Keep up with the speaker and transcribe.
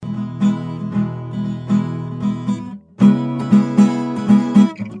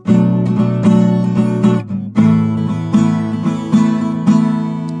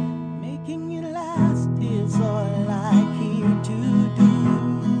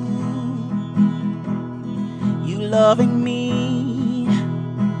loving me,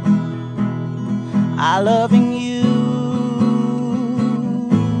 I loving you.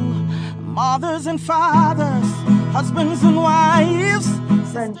 Mothers and fathers, husbands and wives,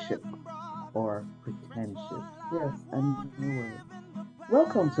 Friendship or pretendship. Yes, a new word.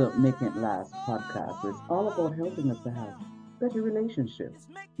 Welcome to Making It Last podcast, where it's all about helping us to have better relationships,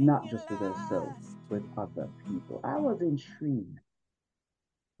 not just with ourselves, with other people. I was intrigued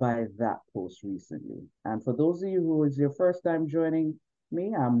by that post recently. And for those of you who is your first time joining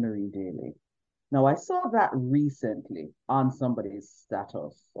me, I'm Noreen Daly. Now, I saw that recently on somebody's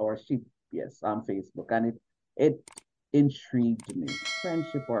status, or yes, on Facebook, and it intrigued me.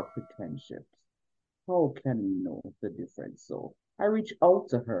 Friendship or pretendship? How can we know the difference? So I reached out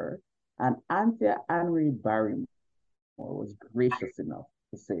to her, and Anthia Barrymore was gracious enough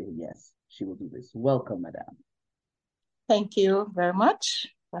to say yes, she will do this. Welcome, madam. Thank you very much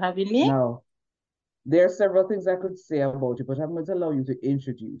for having me. Now, there are several things I could say about you, but I'm going to allow you to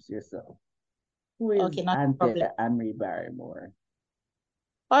introduce yourself. Who is Okay, not a problem. Anthia Barrymore?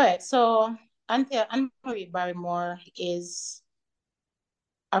 All right, so Anthea Anne-Marie Barrymore is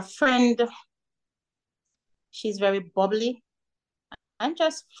a friend. She's very bubbly and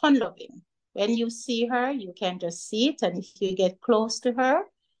just fun-loving. When you see her, you can just see it, and if you get close to her,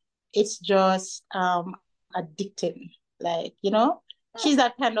 it's just addicting. Like, she's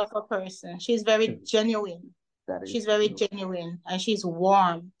that kind of a person. She's very genuine. That She's is very true. genuine, and she's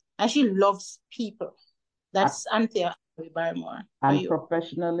warm, and she loves people. And, That's Anthea Barrymore for and you.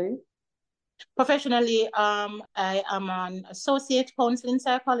 professionally? Professionally, I am an associate counseling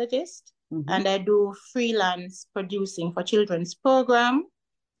psychologist, Mm-hmm. and I do freelance producing for children's program.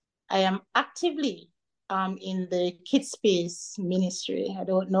 I am actively in the Kids Space ministry. I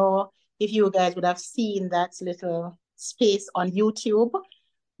don't know if you guys would have seen that little space on YouTube,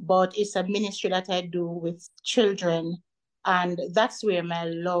 but it's a ministry that I do with children, and that's where my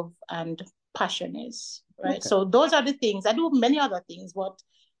love and passion is. Right. Okay. So those are the things. I do many other things, but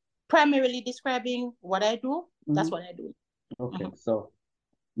primarily describing what I do, Mm-hmm. that's what I do. Okay. Mhm. So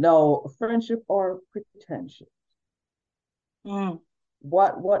now, friendship or pretension? Mm.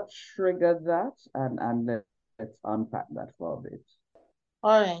 What triggered that? And let's unpack that for a bit.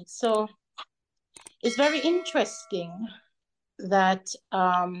 All right. So it's very interesting that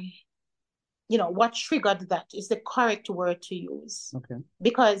what triggered that is the correct word to use, Okay.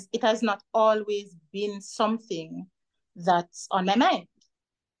 because it has not always been something that's on my mind.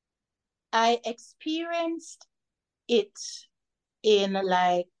 I experienced it in,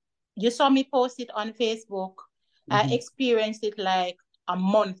 like, you saw me post it on Facebook. I Mm-hmm. experienced it like a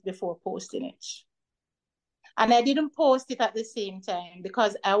month before posting it. And I didn't post it at the same time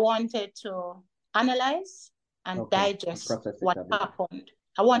because I wanted to analyze and Okay. digest Process it what a bit. happened.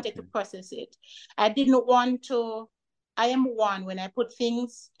 I wanted Okay. to process it. I didn't want to, I am one, when I put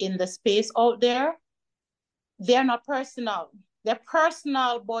things in the space out there, they're not personal. They're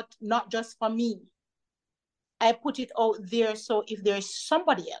personal, but not just for me. I put it out there so if there's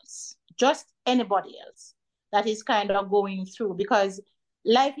somebody else, just anybody else, that is kind of going through, because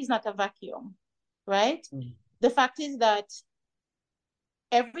life is not a vacuum, right? Mm. The fact is that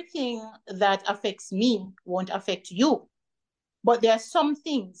everything that affects me won't affect you, but there are some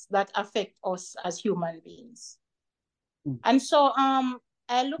things that affect us as human beings. Mm. And so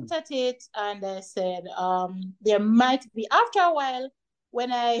I looked at it and I said, there might be, after a while,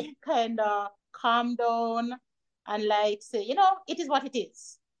 when I kind of calm down and like say, it is what it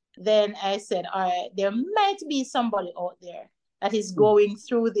is, then I said, all right, there might be somebody out there that is Mm. going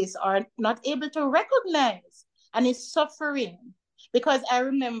through this or not able to recognize and is suffering. Because I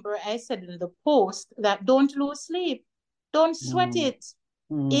remember I said in the post that don't lose sleep, don't sweat Mm. it.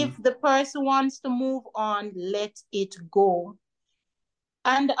 Mm. If the person wants to move on, let it go.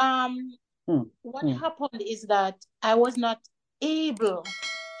 And Mm. what Mm. happened is that I was not able.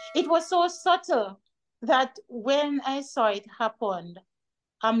 It was so subtle that when I saw it happen,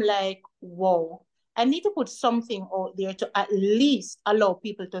 I'm like, whoa, I need to put something out there to at least allow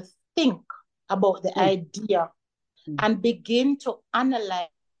people to think about the Mm. idea Mm. and begin to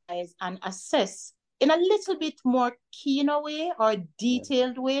analyze and assess in a little bit more keener way or Yes.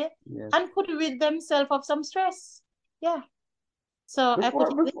 detailed way, Yes. and could rid themselves of some stress. Yeah. So I put Before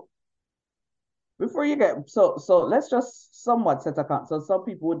it there. before before you get so let's just somewhat set account. So some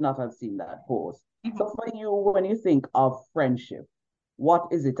people would not have seen that post. So Mhm. for you, when you think of friendship, what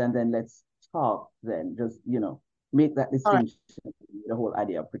is it? And then let's talk then. Just make that All right. distinction, the whole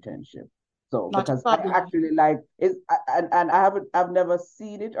idea of pretendship. So Not a because I problem. actually like is and I've never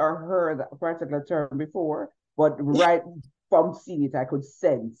seen it or heard that particular term before, but right from seeing it, I could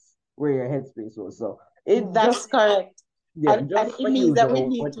sense where your headspace was. So It That's just, correct. yeah, And just it for means that we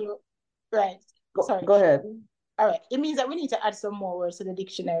usual. need to, right. Sorry. Go ahead. All right. It means that we need to add some more words to the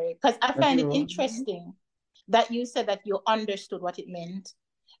dictionary because I As find you it will. interesting that you said that you understood what it meant I did.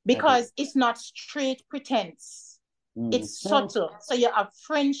 because it's not straight pretense. It's Mhm. subtle. So you have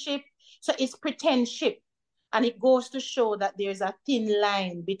friendship. So it's pretendship. And it goes to show that there's a thin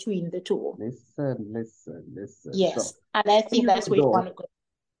line between the two. Listen. So Yes. And I for think you that's where you want though, to go.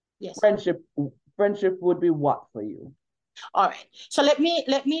 Yes. friendship friendship would be what for you? All right. So let me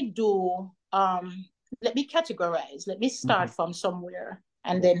categorize. Let me start Mm-hmm. from somewhere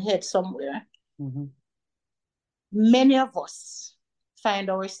and Yeah. then head somewhere. Mm-hmm. Many of us find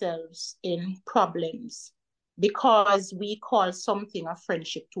ourselves in problems because we call something a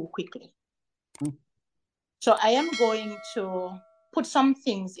friendship too quickly. Mm-hmm. So I am going to put some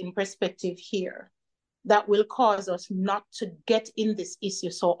things in perspective here that will cause us not to get in this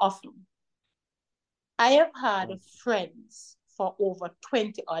issue so often. I have had friends for over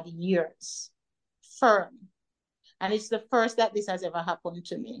 20 odd years, firm. And it's the first that this has ever happened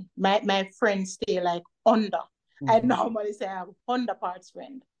to me. My friends stay like under. I Mm-hmm. normally say I have 100 parts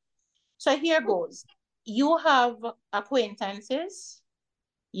friend. So here goes. You have acquaintances,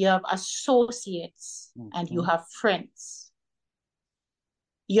 you have associates, and you Mm-hmm. have friends.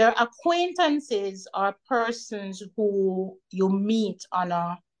 Your acquaintances are persons who you meet on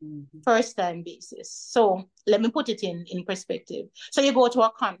a Mm-hmm. first time basis. So let me put it in perspective. So you go to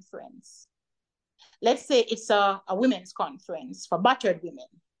a conference. Let's say it's a women's conference for battered women.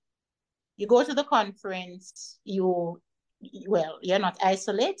 You go to the conference, you're not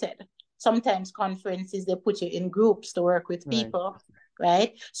isolated. Sometimes conferences, they put you in groups to work with Right. people,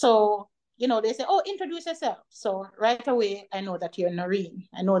 right? So, they say, oh, introduce yourself. So right away, I know that you're Noreen.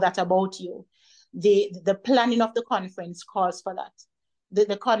 I know that about you. The planning of the conference calls for that.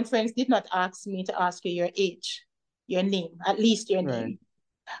 The conference did not ask me to ask you your age, your name, at least your Right. name,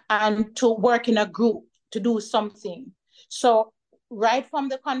 and to work in a group to do something. So right from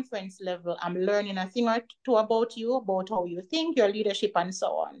the conference level, I'm learning a thing or two about you, about how you think, your leadership, and so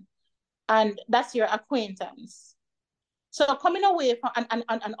on. And that's your acquaintance. So coming away from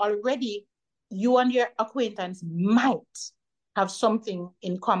and already you and your acquaintance might have something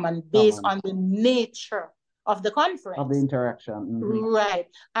in common based Common on the nature of the of the conference. interaction. Mm-hmm. Right.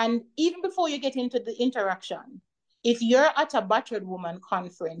 And even before you get into the interaction, if you're at a battered woman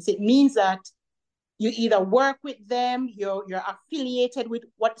conference, it means that you either work with them, you're affiliated with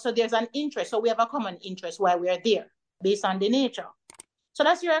what, so there's an interest. So we have a common interest while we're there based on the nature. So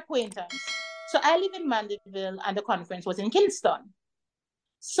that's your acquaintance. So I live in Mandeville and the conference was in Kingston.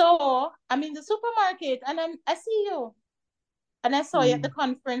 So I'm in the supermarket and I see you. And I saw you at the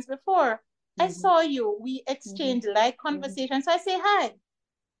conference before. I Mm-hmm. saw you. We Mm-hmm. exchanged light conversations. So I say hi.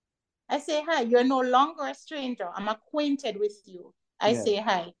 I say hi. You're no longer a stranger. I'm acquainted with you. I Yeah. say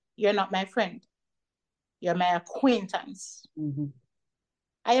hi. You're not my friend. You're my acquaintance. Mm-hmm.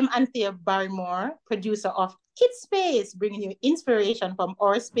 I am Anthia Barrymore, producer of Kid Space, bringing you inspiration from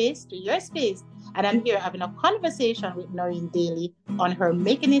our space to your space. And I'm here having a conversation with Noreen Daly on her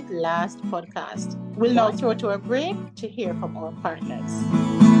Making It Last podcast. We'll now throw to a break to hear from our partners.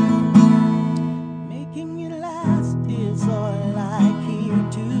 Making it last is all I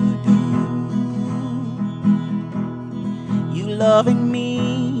care to do. You loving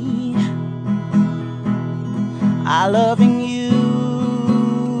me, I loving you.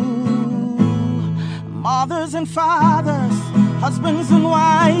 Mothers and fathers, husbands and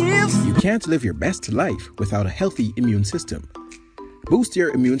wives. You can't live your best life without a healthy immune system. Boost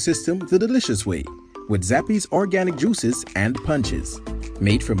your immune system the delicious way with Zappy's organic juices and punches.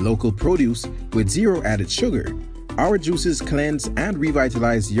 Made from local produce with zero added sugar, our juices cleanse and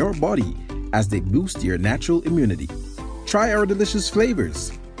revitalize your body as they boost your natural immunity. Try our delicious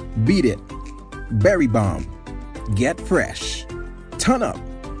flavors. Beat It, Berry Bomb, Get Fresh, Ton Up,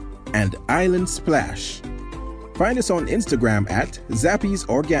 and Island Splash. Find us on Instagram at Zappy's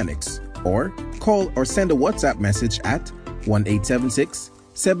Organics or call or send a WhatsApp message at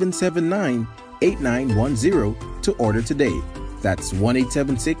 1-876-779-8910 to order today. That's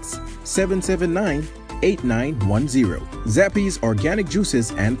 1-876-779-8910. Zappy's Organic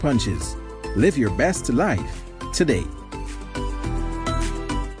Juices and Punches. Live your best life today.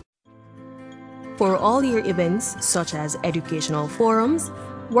 For all your events such as educational forums,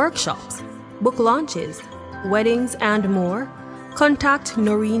 workshops, book launches, weddings, and more, contact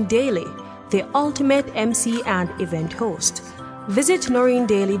Noreen Daly, the ultimate MC and event host. Visit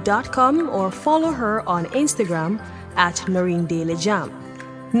noreendaily.com or follow her on Instagram at Noreen Daily Jam.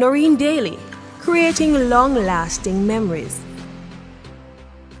 Noreen Daly, creating long-lasting memories.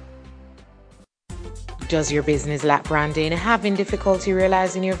 Does your business lack branding? Having difficulty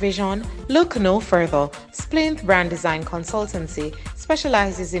realizing your vision? Look no further. Splinth Brand Design Consultancy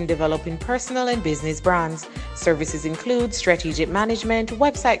specializes in developing personal and business brands. Services include strategic management,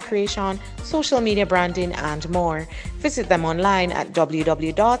 website creation, social media branding, and more. Visit them online at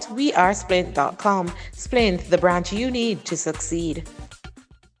www.wearesplinth.com. Splinth, the brand you need to succeed.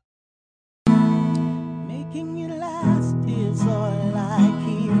 Making it last is all I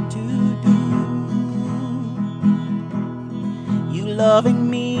care to do. You loving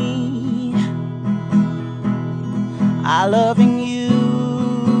me, I loving you.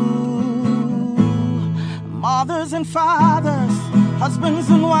 Mothers and fathers, husbands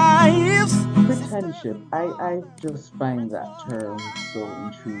and wives. Pretendship. I just find that term so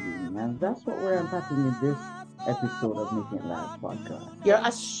intriguing, and that's what we're unpacking in this episode of Making It Last podcast. Your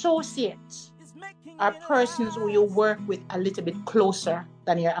associates are persons who you work with a little bit closer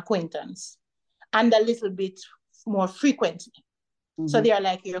than your acquaintance and a little bit more frequently. So they are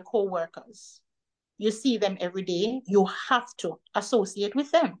like your co-workers. You see them every day. You have to associate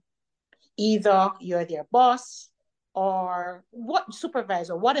with them. Either you're their boss or what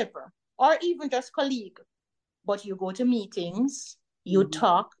supervisor, whatever, or even just colleague. But you go to meetings, you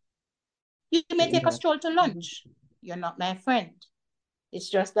talk, you may take a stroll to lunch. You're not my friend. It's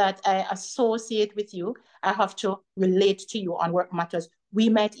just that I associate with you. I have to relate to you on work matters. We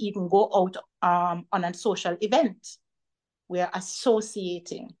might even go out on a social event. We're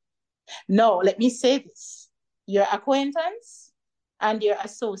associating. Now, let me say this. Your acquaintance and your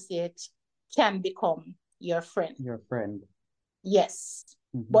associate can become your friend. Your friend. Yes,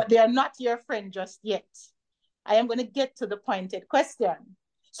 but they are not your friend just yet. I am going to get to the pointed question.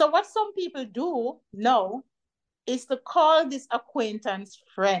 So what some people do now is to call this acquaintance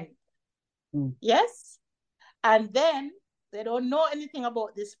friend. Yes? And then they don't know anything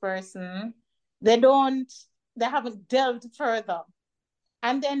about this person. They haven't delved further.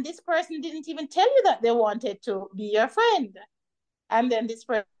 And then this person didn't even tell you that they wanted to be your friend. And then this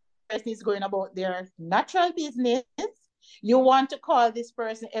person is going about their natural business. You want to call this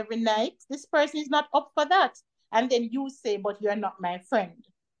person every night. This person is not up for that. And then you say, but you're not my friend.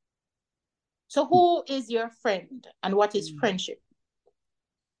 So who is your friend and what is friendship?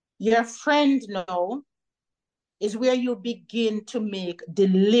 Your friend now is where you begin to make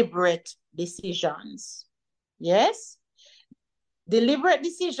deliberate decisions. Yes? Deliberate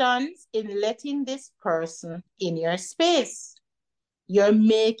decisions in letting this person in your space. You're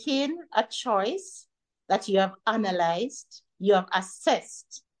making a choice that you have analyzed, you have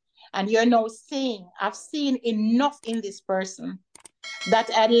assessed, and you're now saying, I've seen enough in this person that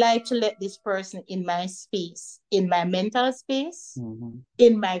I'd like to let this person in my space, in my mental space,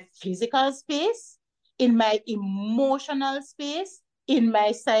 in my physical space, in my emotional space, in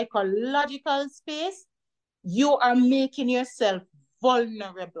my psychological space. You are making yourself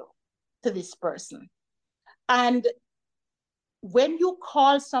vulnerable to this person. And when you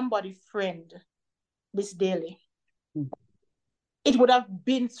call somebody friend, Miss Daly, it would have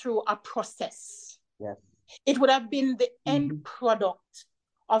been through a process. Yes. It would have been the end product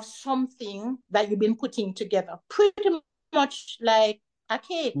of something that you've been putting together. Pretty much like a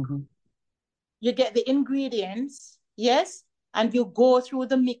cake. You get the ingredients, yes, and you go through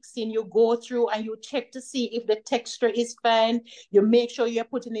the mixing, you go through and you check to see if the texture is fine. You make sure you're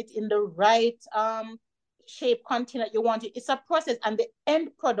putting it in the right shape container you want it. It's a process, and the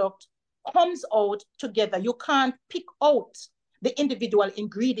end product comes out together. You can't pick out the individual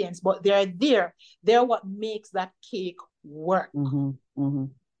ingredients, but they're there. They're what makes that cake work.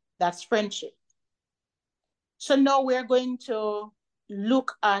 That's friendship. So now we're going to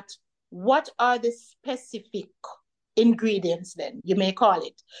look at what are the specific ingredients then, you may call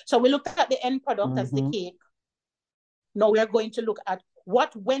it. So we looked at the end product as the cake. Now we're going to look at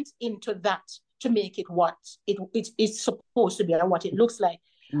what went into that to make it what it's supposed to be and what it looks like.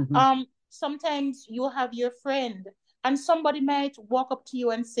 Sometimes you have your friend and somebody might walk up to you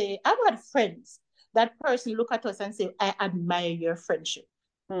and say, I've had friends. That person look at us and say, I admire your friendship.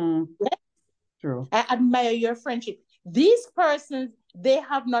 Yes? True. I admire your friendship. These persons, they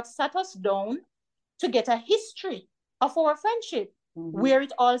have not sat us down to get a history of our friendship, where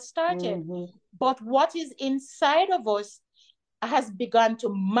it all started. But what is inside of us has begun to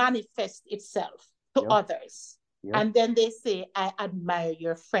manifest itself to others. And then they say, I admire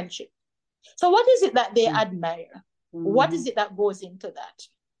your friendship. So what is it that they admire? What is it that goes into that?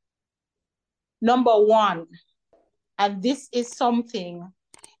 Number one, and this is something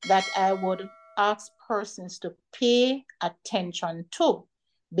that I would ask persons to pay attention to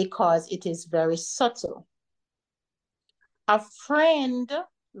because it is very subtle. A friend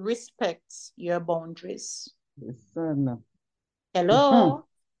respects your boundaries? Listen. Hello?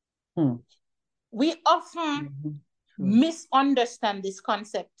 Hmm. We often True. misunderstand this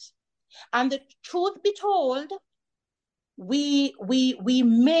concept. And the truth be told, we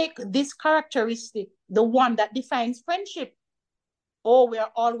make this characteristic the one that defines friendship. Oh, we're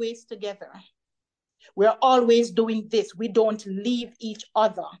always together. We're always doing this. We don't leave each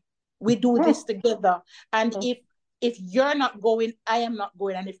other. We do this together. And if you're not going, I am not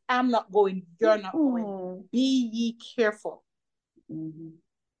going. And if I'm not going, you're not going. Be ye careful.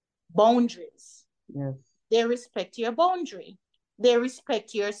 Boundaries. Yes. They respect your boundary. They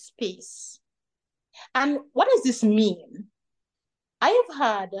respect your space. And what does this mean? I have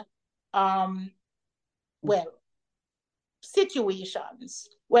had well, situations.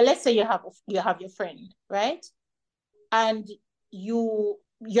 Well, let's say you have your friend, right? And you're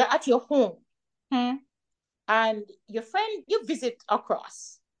at your home, and your friend you visit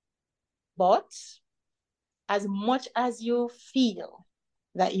across. But as much as you feel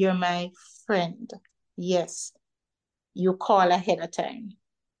that you're my friend, yes, you call ahead of time.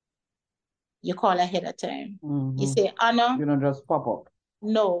 You call ahead of time. You say, Anna. You don't just pop up.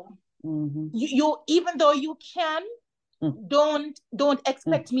 No. You even though you can, don't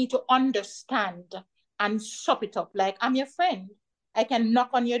expect me to understand and sop it up. Like, I'm your friend. I can knock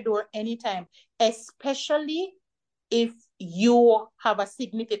on your door anytime, especially if you have a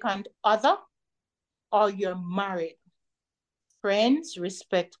significant other or you're married. Friends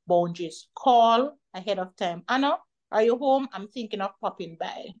respect boundaries. Call ahead of time. Anna, are you home? I'm thinking of popping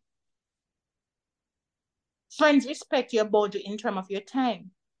by. Friends respect your boundary in terms of your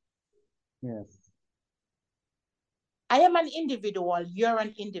time. Yes. I am an individual, you're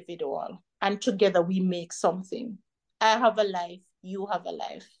an individual, and together we make something. I have a life, you have a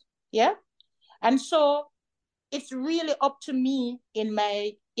life. Yeah? And so it's really up to me in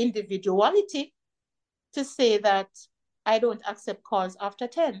my individuality to say that I don't accept calls after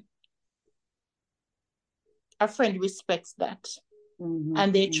 10. A friend respects that.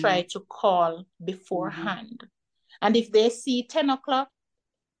 And they try to call beforehand. And if they see 10 o'clock,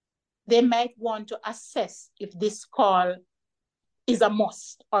 they might want to assess if this call is a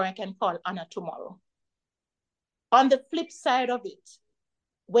must or I can call Anna tomorrow. On the flip side of it,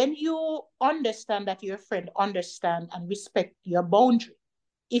 when you understand that your friend understand and respect your boundary,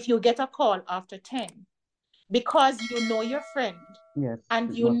 if you get a call after 10, because you know your friend, yes,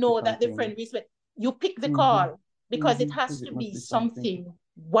 and you know that the friend respect, you pick the call because it has to be something.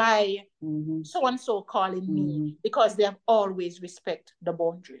 Why so-and-so calling me? Because they have always respect the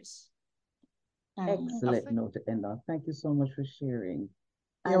boundaries. Excellent note to end on. Thank you so much for sharing.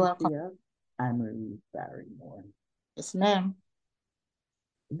 You're welcome. Anthia and Barrymore. Yes, ma'am.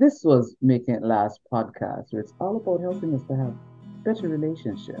 This was Making It Last podcast, where it's all about helping us to have better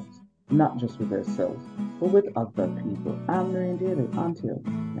relationships, not just with ourselves, but with other people. I'm Noreen Daly. Until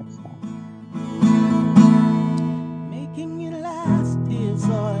next time. Making it last is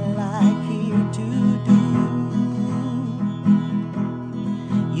all I care to do.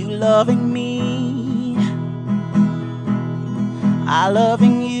 You loving me, I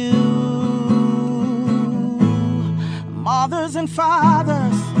loving you. Mothers and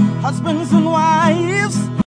fathers, husbands and wives,